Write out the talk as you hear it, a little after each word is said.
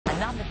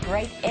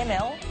great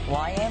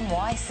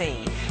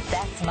MLYMYC.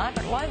 That's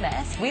Margaret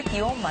Lomas with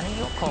Your Money,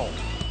 Your Call.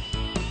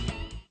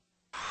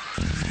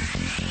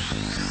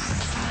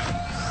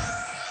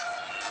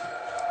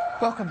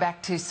 Welcome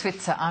back to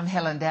Switzer. I'm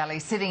Helen Dally,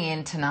 sitting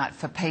in tonight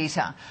for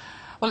Peter.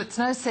 Well, it's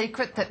no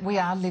secret that we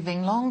are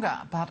living longer,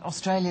 but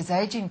Australia's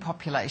ageing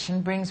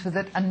population brings with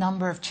it a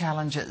number of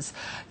challenges.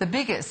 The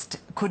biggest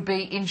could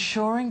be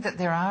ensuring that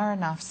there are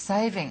enough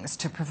savings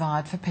to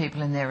provide for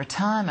people in their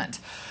retirement.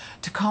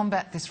 To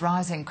combat this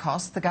rising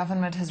cost, the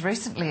government has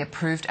recently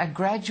approved a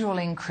gradual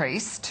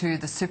increase to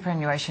the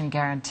superannuation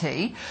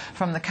guarantee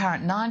from the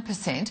current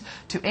 9%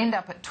 to end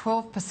up at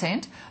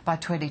 12% by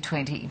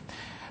 2020.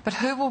 But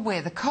who will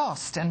wear the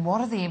cost, and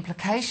what are the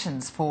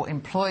implications for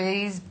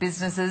employees,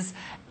 businesses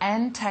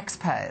and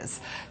taxpayers?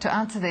 To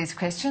answer these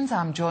questions,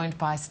 I'm joined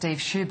by Steve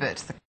Schubert,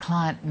 the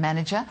Client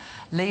Manager,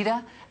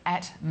 Leader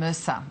at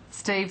Mercer.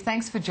 Steve,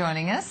 thanks for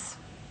joining us.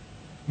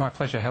 My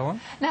pleasure,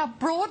 Helen. Now,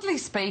 broadly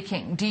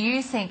speaking, do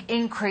you think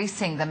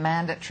increasing the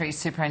mandatory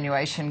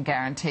superannuation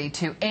guarantee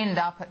to end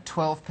up at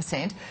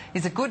 12%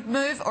 is a good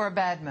move or a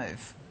bad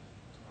move?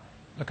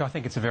 Look, I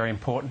think it's a very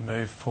important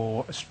move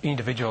for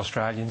individual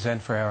Australians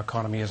and for our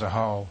economy as a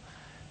whole.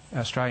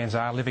 Australians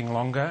are living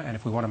longer, and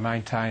if we want to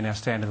maintain our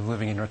standard of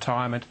living in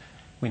retirement,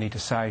 we need to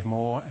save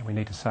more and we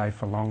need to save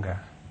for longer.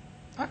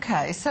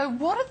 OK, so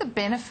what are the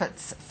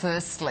benefits,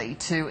 firstly,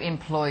 to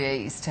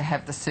employees to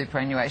have the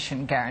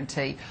superannuation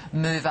guarantee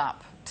move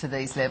up to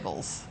these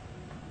levels?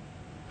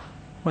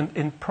 Well,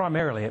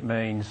 primarily it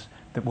means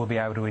that we'll be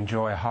able to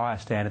enjoy a higher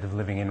standard of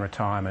living in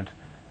retirement.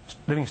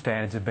 Living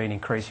standards have been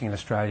increasing in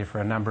Australia for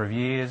a number of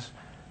years,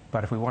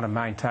 but if we want to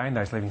maintain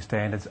those living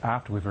standards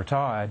after we've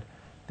retired,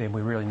 then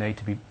we really need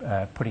to be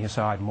putting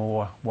aside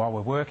more while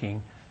we're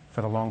working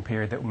for the long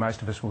period that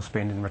most of us will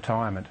spend in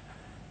retirement.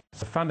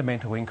 The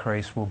fundamental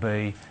increase will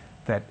be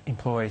that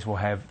employees will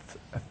have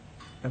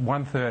a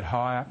one-third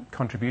higher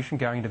contribution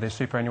going into their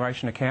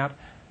superannuation account,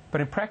 but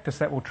in practice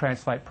that will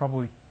translate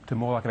probably to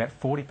more like about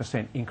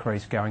 40%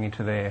 increase going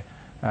into their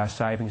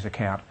savings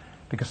account,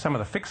 because some of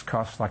the fixed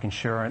costs like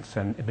insurance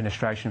and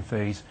administration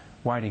fees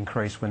won't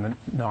increase when the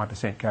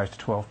 9% goes to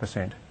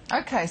 12%.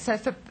 OK, so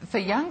for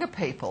younger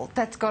people,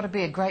 that's got to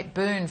be a great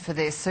boon for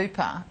their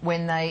super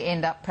when they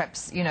end up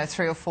perhaps,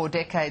 3 or 4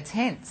 decades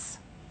hence.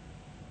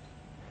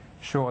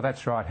 Sure,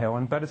 that's right,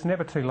 Helen, but it's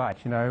never too late.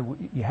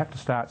 You have to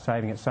start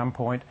saving at some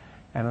point,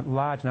 and a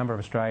large number of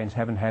Australians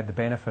haven't had the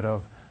benefit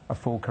of a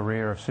full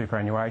career of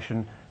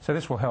superannuation, so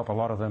this will help a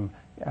lot of them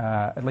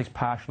at least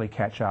partially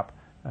catch up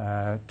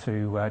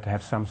to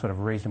have some sort of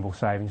reasonable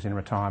savings in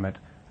retirement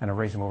and a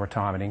reasonable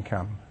retirement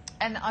income.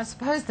 And I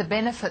suppose the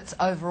benefits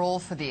overall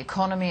for the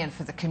economy and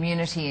for the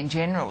community in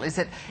general is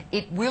that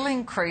it will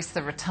increase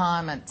the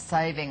retirement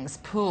savings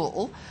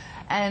pool,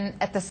 and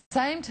at the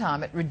same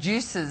time it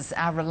reduces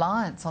our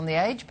reliance on the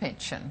age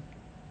pension.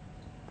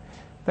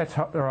 That's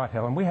right,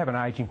 Helen. We have an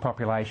ageing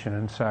population,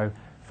 and so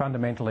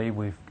fundamentally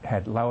we've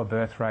had lower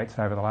birth rates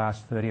over the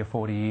last 30 or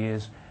 40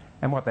 years,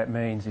 and what that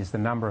means is the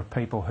number of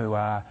people who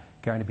are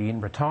going to be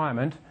in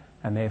retirement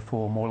and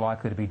therefore more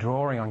likely to be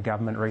drawing on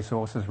government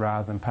resources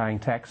rather than paying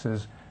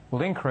taxes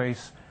will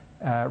increase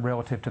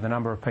relative to the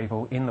number of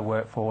people in the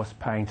workforce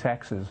paying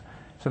taxes.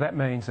 So that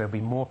means there'll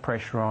be more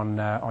pressure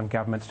on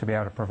governments to be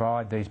able to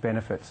provide these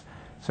benefits.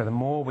 So the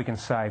more we can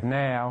save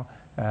now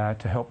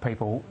to help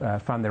people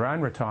fund their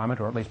own retirement,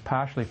 or at least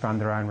partially fund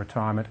their own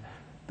retirement,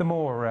 the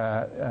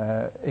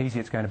more easy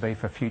it's going to be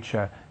for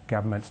future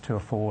governments to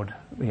afford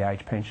the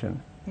age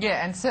pension.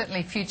 Yeah, and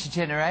certainly future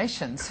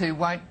generations who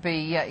won't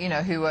be,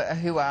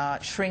 who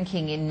are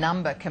shrinking in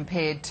number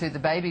compared to the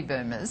baby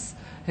boomers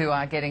who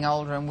are getting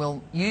older and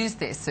will use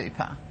their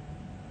super.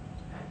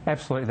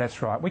 Absolutely,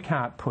 that's right. We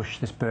can't push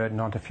this burden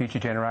onto future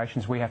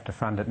generations. We have to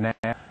fund it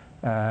now,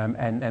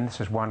 and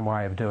this is one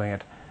way of doing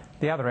it.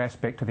 The other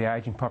aspect to the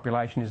ageing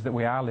population is that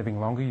we are living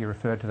longer. You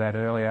referred to that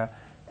earlier,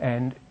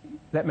 and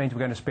that means we're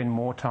going to spend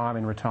more time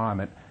in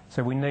retirement.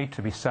 So we need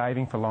to be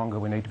saving for longer.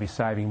 We need to be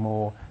saving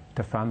more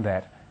to fund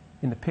that.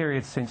 In the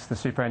period since the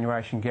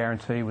superannuation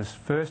guarantee was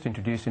first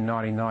introduced in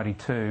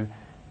 1992,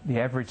 the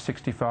average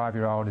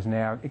 65-year-old is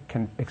now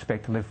can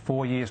expect to live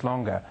 4 years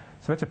longer.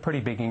 So that's a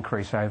pretty big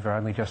increase over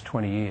only just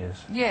 20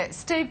 years. Yeah.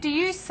 Steve, do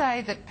you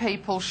say that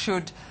people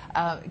should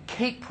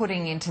keep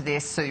putting into their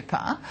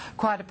super,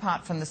 quite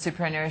apart from the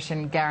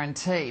superannuation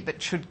guarantee,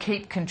 but should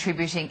keep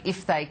contributing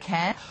if they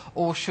can,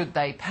 or should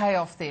they pay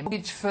off their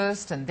mortgage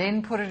first and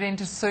then put it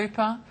into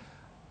super?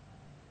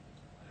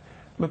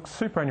 Look,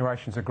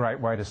 superannuation is a great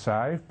way to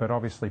save, but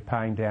obviously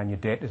paying down your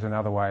debt is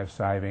another way of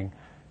saving.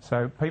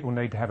 So people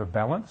need to have a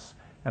balance,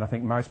 and I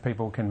think most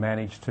people can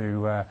manage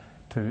to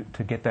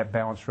get that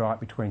balance right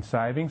between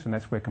savings, and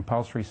that's where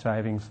compulsory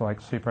savings like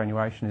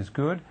superannuation is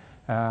good,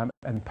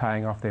 and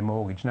paying off their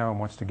mortgage. No one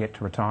wants to get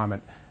to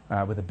retirement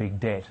with a big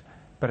debt.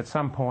 But at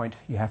some point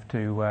you have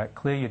to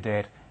clear your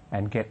debt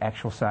and get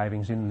actual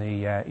savings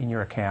in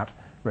your account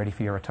ready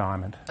for your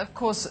retirement. Of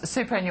course,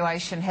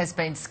 superannuation has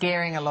been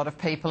scaring a lot of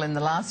people in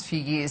the last few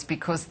years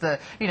because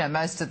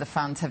most of the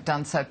funds have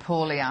done so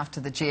poorly after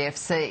the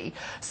GFC.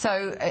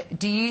 So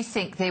do you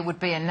think there would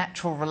be a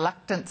natural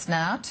reluctance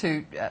now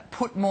to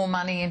put more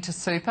money into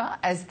super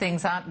as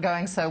things aren't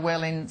going so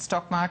well in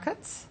stock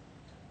markets?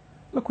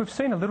 Look, we've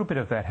seen a little bit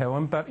of that,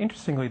 Helen, but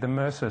interestingly the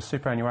Mercer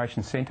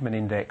Superannuation Sentiment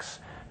Index,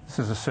 this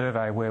is a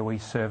survey where we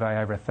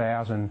survey over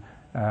 1,000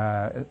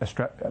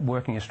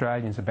 working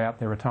Australians about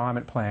their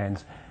retirement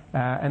plans,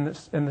 and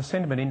the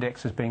sentiment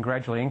index has been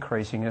gradually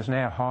increasing and is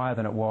now higher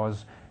than it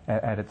was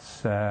at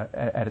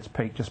its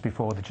peak just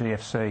before the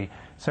GFC.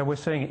 So we're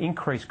seeing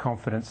increased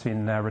confidence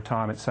in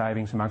retirement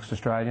savings amongst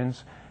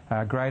Australians,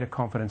 greater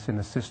confidence in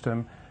the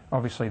system.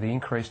 Obviously the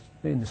increase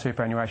in the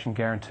superannuation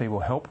guarantee will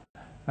help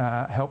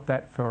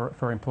that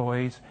for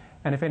employees,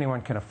 and if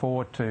anyone can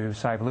afford to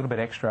save a little bit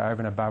extra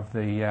over and above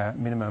the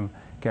minimum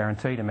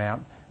guaranteed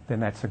amount, then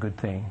that's a good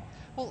thing.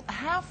 Well,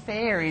 how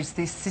fair is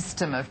this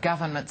system of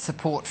government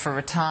support for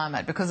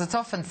retirement? Because it's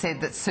often said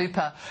that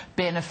super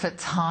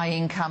benefits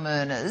high-income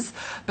earners,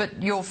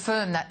 but your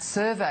firm, that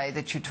survey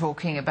that you're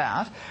talking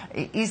about,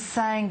 is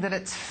saying that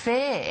it's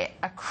fair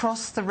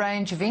across the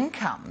range of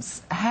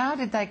incomes. How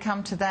did they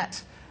come to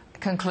that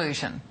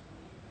conclusion?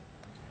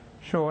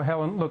 Sure,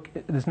 Helen. Look,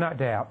 there's no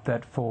doubt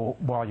that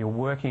while you're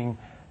working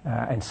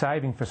and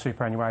saving for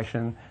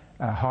superannuation,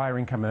 higher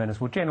income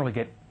earners will generally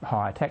get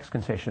higher tax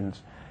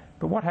concessions.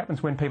 But what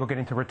happens when people get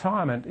into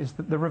retirement is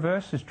that the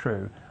reverse is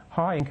true.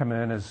 High income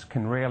earners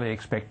can rarely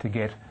expect to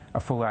get a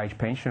full age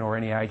pension or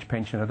any age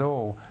pension at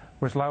all,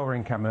 whereas lower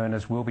income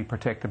earners will be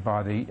protected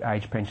by the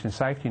age pension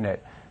safety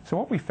net. So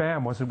what we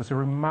found was it was a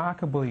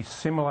remarkably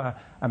similar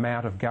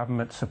amount of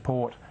government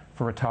support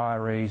for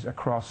retirees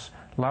across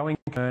low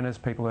income earners,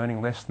 people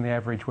earning less than the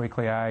average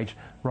weekly age,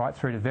 right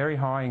through to very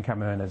high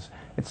income earners.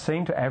 It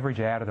seemed to average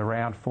out at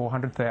around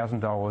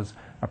 $400,000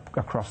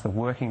 across the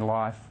working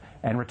life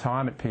and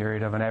retirement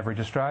period of an average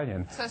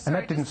Australian. So, and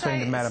that didn't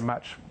seem to matter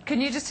much.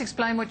 Can you just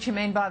explain what you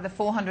mean by the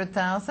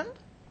 400,000?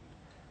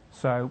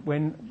 So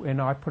when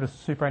I put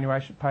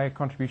pay a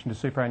contribution to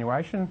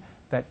superannuation,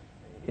 that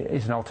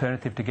is an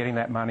alternative to getting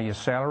that money as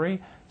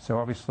salary. So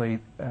obviously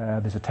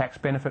there's a tax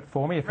benefit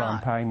for me if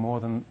I'm paying more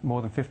than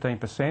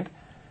 15%.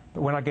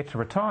 But when I get to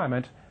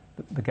retirement,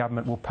 the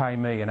government will pay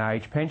me an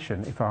age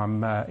pension if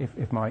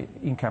my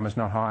income is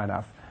not high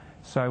enough.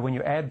 So when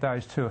you add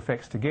those two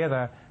effects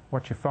together,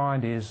 what you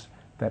find is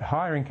that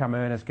higher income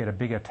earners get a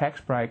bigger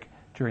tax break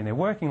during their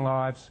working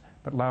lives,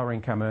 but lower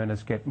income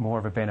earners get more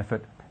of a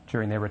benefit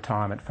during their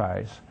retirement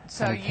phase.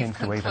 So and it tends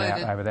to even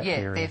out over that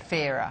period. They're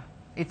fairer.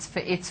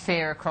 It's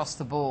fair across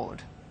the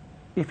board.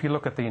 If you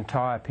look at the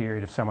entire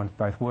period of someone's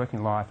both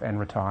working life and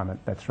retirement,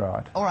 that's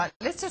right. All right,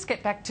 let's just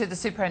get back to the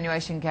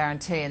superannuation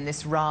guarantee and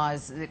this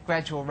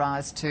gradual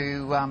rise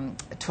to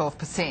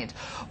 12%.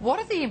 What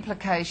are the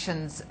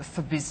implications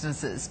for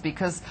businesses?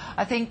 Because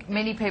I think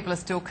many people are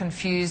still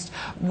confused.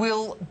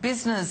 Will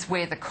business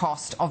wear the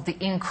cost of the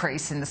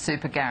increase in the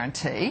super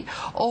guarantee,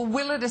 or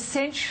will it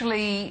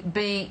essentially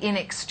be in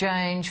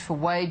exchange for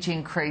wage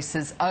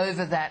increases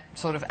over that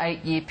sort of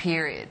 8-year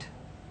period?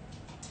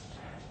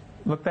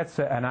 Look, that's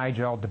an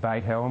age-old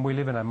debate, Helen. We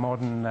live in a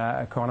modern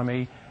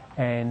economy,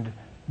 and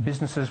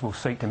businesses will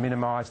seek to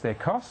minimise their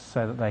costs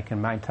so that they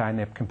can maintain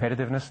their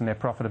competitiveness and their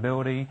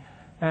profitability,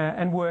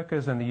 and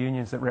workers and the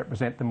unions that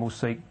represent them will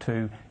seek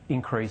to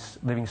increase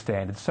living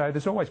standards. So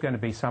there's always going to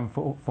be some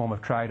form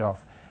of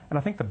trade-off. And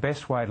I think the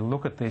best way to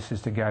look at this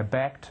is to go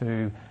back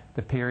to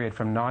the period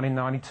from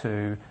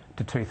 1992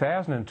 to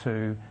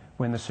 2002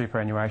 when the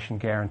superannuation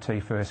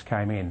guarantee first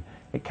came in.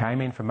 It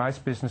came in for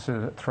most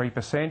businesses at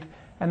 3%,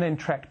 and then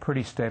tracked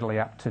pretty steadily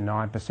up to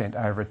 9%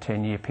 over a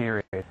 10-year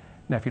period.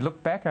 Now, if you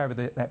look back over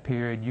that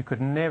period, you could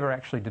never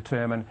actually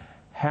determine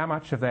how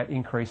much of that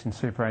increase in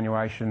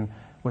superannuation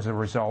was a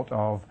result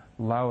of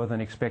lower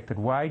than expected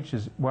wage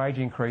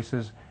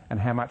increases and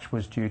how much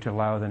was due to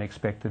lower than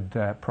expected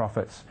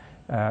profits.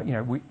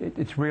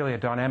 It's really a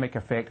dynamic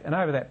effect, and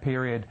over that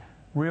period,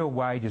 real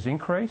wages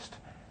increased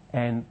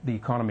and the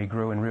economy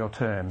grew in real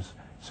terms.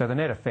 So the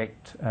net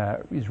effect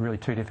is really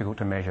too difficult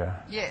to measure.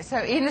 Yeah, so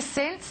in a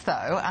sense,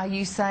 though, are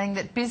you saying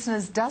that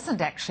business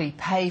doesn't actually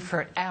pay for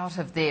it out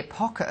of their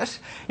pocket?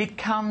 It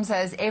comes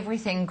as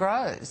everything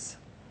grows?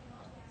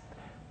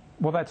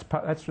 Well, that's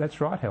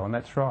right, Helen,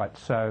 that's right.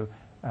 So,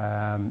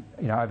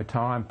 over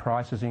time,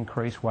 prices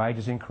increase,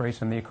 wages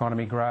increase, and the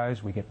economy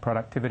grows. We get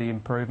productivity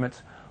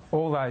improvements.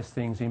 All those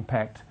things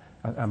impact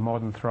a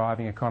modern,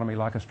 thriving economy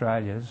like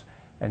Australia's.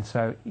 And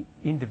so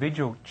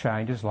individual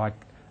changes like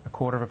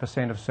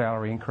 0.25% of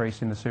salary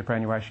increase in the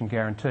superannuation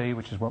guarantee,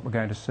 which is what we're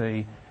going to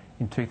see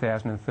in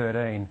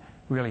 2013,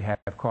 really have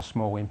quite a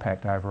small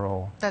impact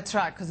overall. That's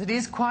right, because it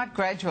is quite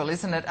gradual,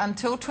 isn't it?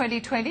 Until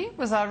 2020,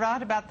 was I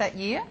right about that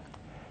year?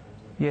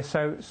 Yes,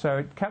 so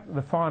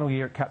the final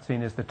year it cuts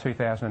in is the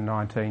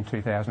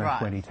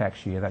 2019-2020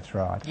 tax year, that's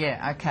right.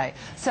 Yeah, okay.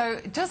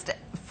 So just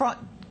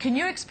Can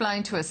you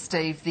explain to us,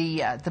 Steve,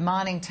 the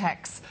mining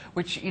tax,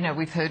 which, you know,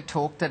 we've heard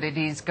talk that it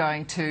is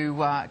going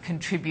to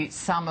contribute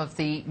some of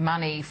the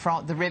money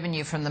from the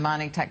revenue from the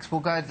mining tax will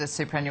go to the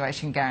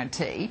superannuation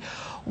guarantee.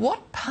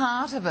 What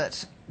part of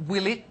it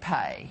will it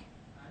pay?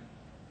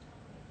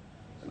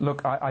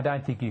 Look, I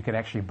don't think you can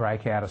actually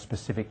break out a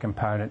specific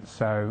component.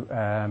 So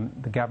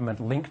the government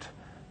linked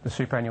the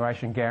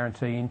superannuation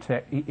guarantee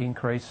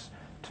increase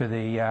to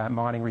the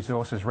mining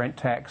resources rent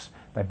tax.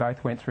 They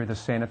both went through the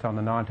Senate on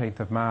the 19th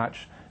of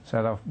March,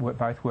 so they'll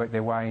both work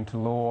their way into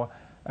law.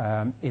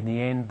 In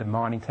the end, the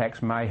mining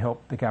tax may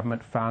help the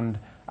government fund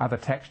other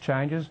tax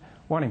changes.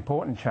 One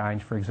important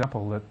change, for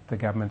example, that the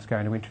government's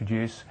going to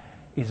introduce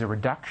is a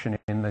reduction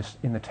in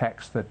the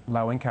tax that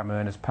low-income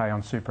earners pay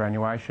on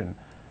superannuation.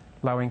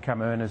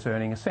 Low-income earners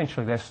earning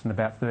essentially less than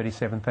about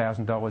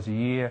 $37,000 a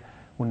year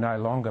will no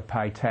longer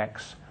pay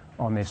tax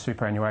on their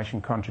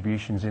superannuation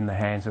contributions in the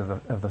hands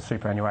of the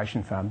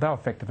superannuation fund. They'll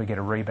effectively get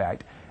a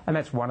rebate, and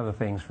that's one of the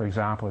things, for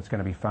example, that's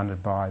going to be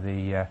funded by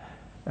the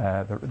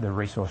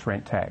resource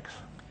rent tax.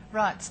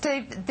 Right,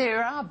 Steve,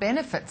 there are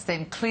benefits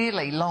then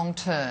clearly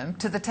long-term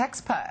to the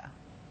taxpayer.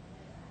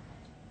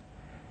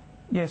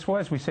 Yes, well,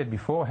 as we said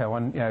before,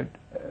 Helen, you know,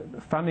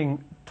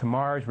 funding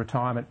tomorrow's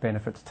retirement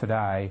benefits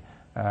today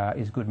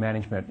is good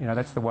management. You know,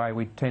 that's the way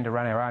we tend to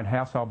run our own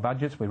household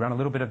budgets. We run a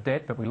little bit of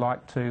debt, but we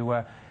like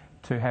to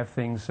have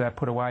things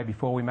put away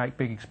before we make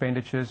big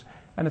expenditures,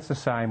 and it's the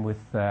same with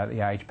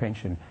the age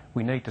pension.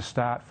 We need to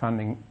start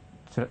funding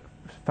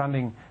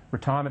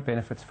retirement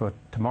benefits for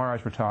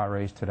tomorrow's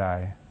retirees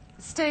today.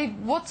 Steve,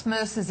 what's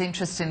Mercer's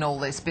interest in all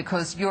this?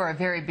 Because you're a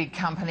very big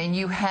company and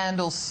you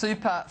handle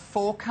super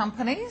for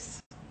companies.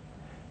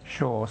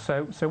 Sure.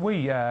 So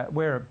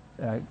we're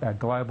a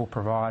global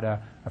provider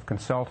of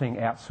consulting,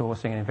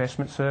 outsourcing and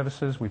investment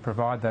services. We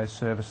provide those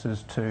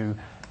services to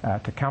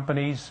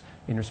companies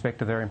in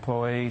respect of their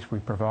employees. We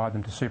provide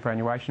them to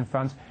superannuation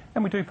funds,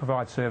 and we do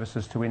provide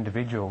services to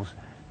individuals.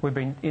 We've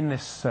been in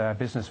this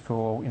business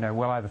for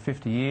well over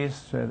 50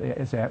 years,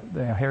 as our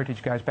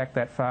heritage goes back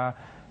that far.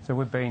 So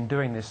we've been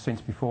doing this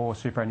since before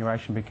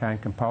superannuation became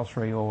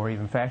compulsory or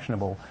even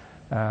fashionable.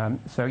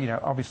 So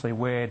obviously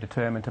we're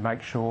determined to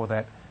make sure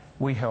that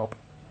we help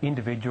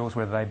individuals,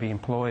 whether they be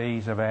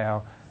employees of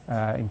our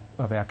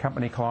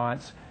company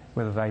clients,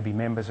 whether they be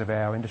members of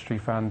our industry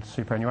funds,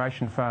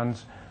 superannuation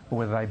funds, or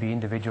whether they be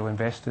individual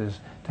investors,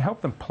 to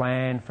help them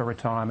plan for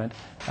retirement,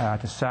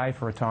 to save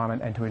for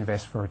retirement and to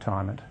invest for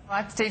retirement.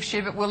 Right, Steve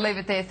Schubert, we'll leave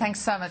it there. Thanks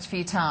so much for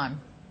your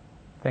time.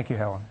 Thank you,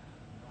 Helen.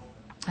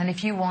 And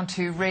if you want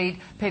to read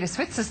Peter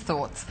Switzer's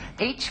thoughts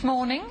each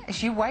morning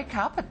as you wake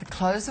up at the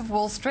close of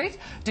Wall Street,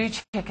 do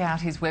check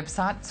out his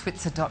website,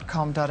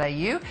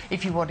 switzer.com.au.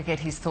 If you want to get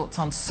his thoughts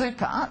on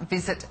super,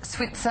 visit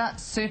Switzer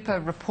Super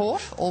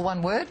Report, all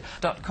one word,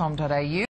 .com.au.